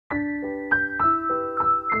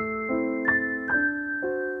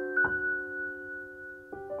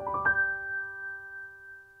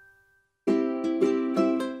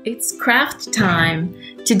It's craft time.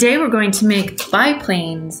 Today we're going to make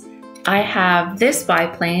biplanes. I have this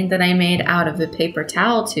biplane that I made out of a paper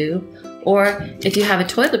towel tube, or if you have a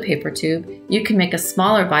toilet paper tube, you can make a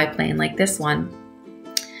smaller biplane like this one.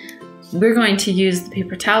 We're going to use the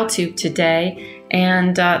paper towel tube today,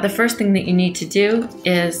 and the first thing that you need to do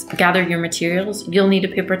is gather your materials. You'll need a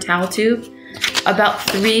paper towel tube, about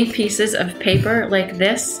 3 pieces of paper like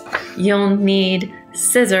this. You'll need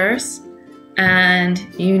scissors, and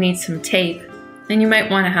you need some tape. And you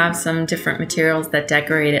might want to have some different materials that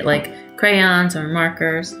decorate it, like crayons or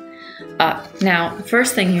markers. Now, the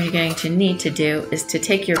first thing you're going to need to do is to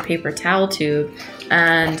take your paper towel tube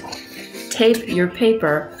and tape your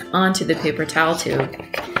paper onto the paper towel tube.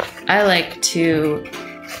 I like to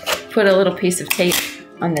put a little piece of tape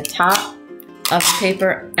on the top of the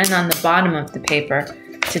paper and on the bottom of the paper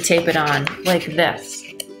to tape it on, like this.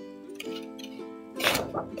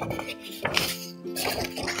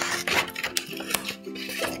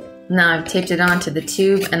 Now I've taped it onto the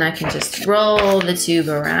tube, and I can just roll the tube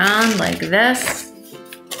around like this.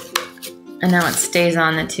 And now it stays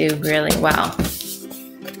on the tube really well.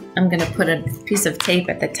 I'm going to put a piece of tape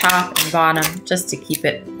at the top and bottom just to keep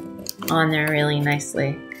it on there really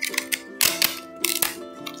nicely.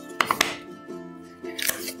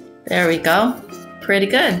 There we go. Pretty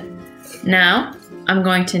good. Now I'm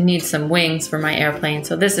going to need some wings for my airplane.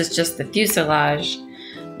 So this is just the fuselage.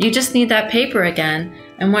 You just need that paper again.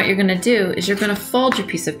 And what you're going to do is you're going to fold your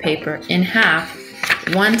piece of paper in half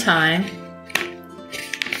one time,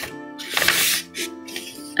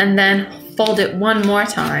 and then fold it one more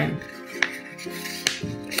time.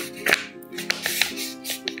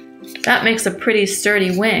 That makes a pretty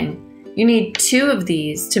sturdy wing. You need 2 of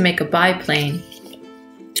these to make a biplane.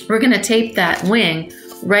 We're going to tape that wing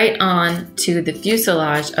right on to the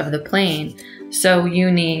fuselage of the plane. So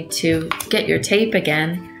you need to get your tape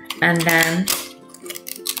again, and then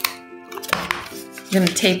I'm going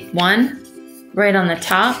to tape one right on the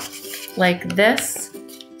top like this.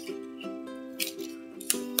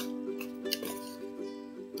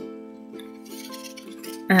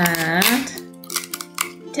 And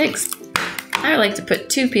I like to put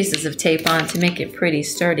 2 pieces of tape on to make it pretty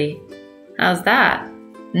sturdy. How's that?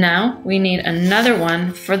 Now we need another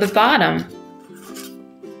one for the bottom.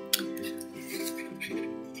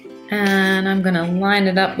 And I'm going to line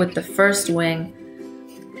it up with the first wing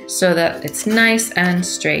so that it's nice and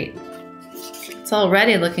straight. It's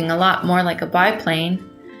already looking a lot more like a biplane.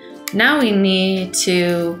 Now we need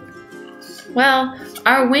to, well,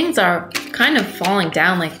 our wings are kind of falling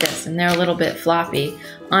down like this, and they're a little bit floppy.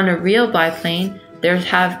 On a real biplane, there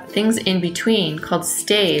have things in between called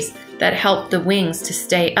stays that help the wings to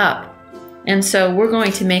stay up. And so we're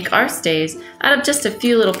going to make our stays out of just a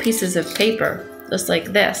few little pieces of paper, just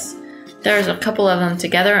like this. There's a couple of them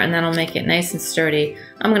together, and that'll make it nice and sturdy.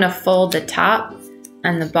 I'm going to fold the top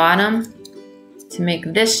and the bottom to make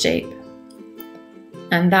this shape.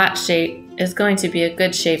 And that shape is going to be a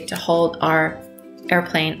good shape to hold our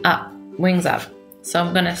airplane up, wings up. So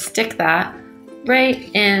I'm going to stick that right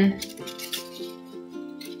in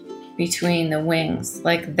between the wings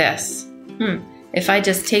like this. If I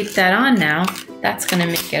just tape that on now, that's going to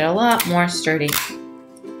make it a lot more sturdy.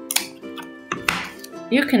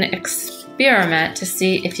 You can experiment to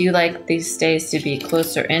see if you like these stays to be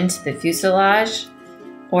closer into the fuselage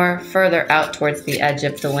or further out towards the edge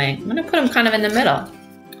of the wing. I'm going to put them kind of in the middle.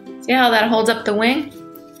 See how that holds up the wing?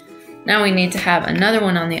 Now we need to have another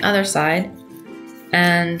one on the other side,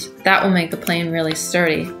 and that will make the plane really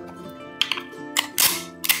sturdy.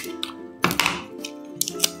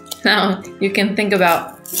 Now you can think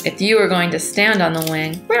about if you were going to stand on the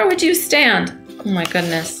wing, where would you stand? Oh my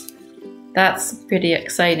goodness. That's pretty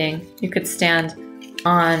exciting. You could stand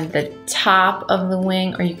on the top of the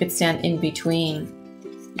wing, or you could stand in between.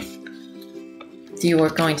 If you were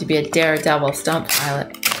going to be a daredevil stunt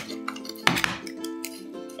pilot.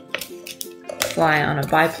 Fly on a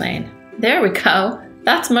biplane. There we go.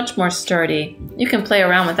 That's much more sturdy. You can play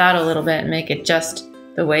around with that a little bit and make it just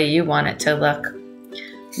the way you want it to look.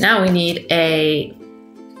 Now we need a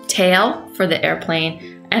tail for the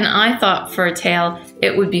airplane. And I thought for a tail,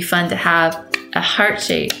 it would be fun to have a heart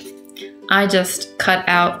shape. I just cut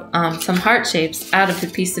out some heart shapes out of the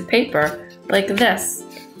piece of paper, like this.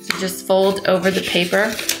 So just fold over the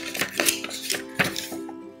paper,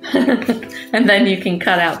 and then you can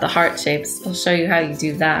cut out the heart shapes. I'll show you how you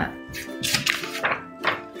do that.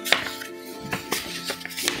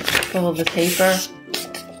 Fold the paper.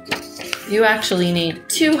 You actually need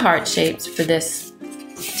 2 heart shapes for this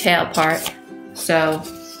tail part, so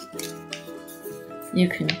you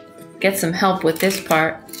can get some help with this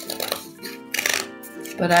part.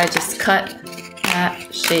 but I just cut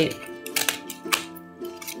that shape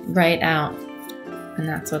right out, and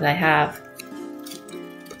that's what I have.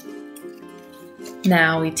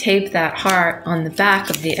 Now we tape that heart on the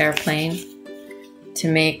back of the airplane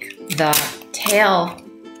to make the tail.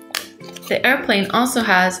 The airplane also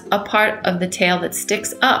has a part of the tail that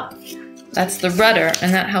sticks up. That's the rudder,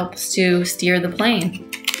 and that helps to steer the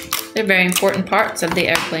plane. They're very important parts of the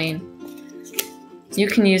airplane. You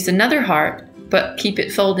can use another heart, but keep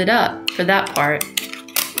it folded up for that part.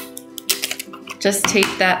 Just tape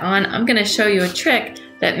that on. I'm going to show you a trick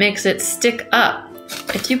that makes it stick up.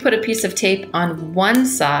 If you put a piece of tape on one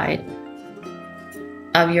side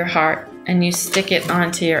of your heart and you stick it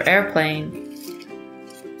onto your airplane,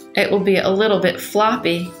 it will be a little bit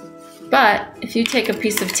floppy. But if you take a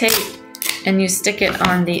piece of tape and you stick it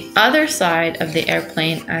on the other side of the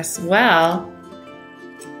airplane as well,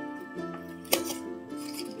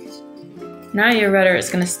 now your rudder is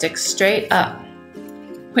going to stick straight up.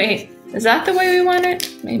 Wait, is that the way we want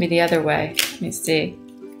it? Maybe the other way. Let me see.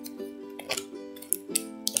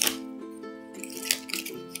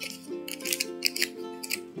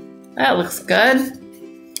 That looks good.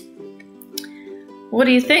 What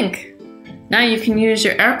do you think? Now you can use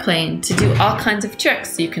your airplane to do all kinds of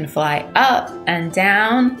tricks. You can fly up and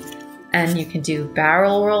down, and you can do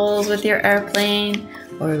barrel rolls with your airplane,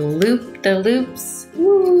 or loop the loops,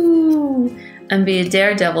 woo, and be a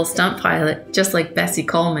daredevil stunt pilot, just like Bessie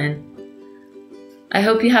Coleman. I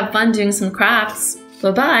hope you have fun doing some crafts.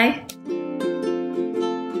 Bye-bye.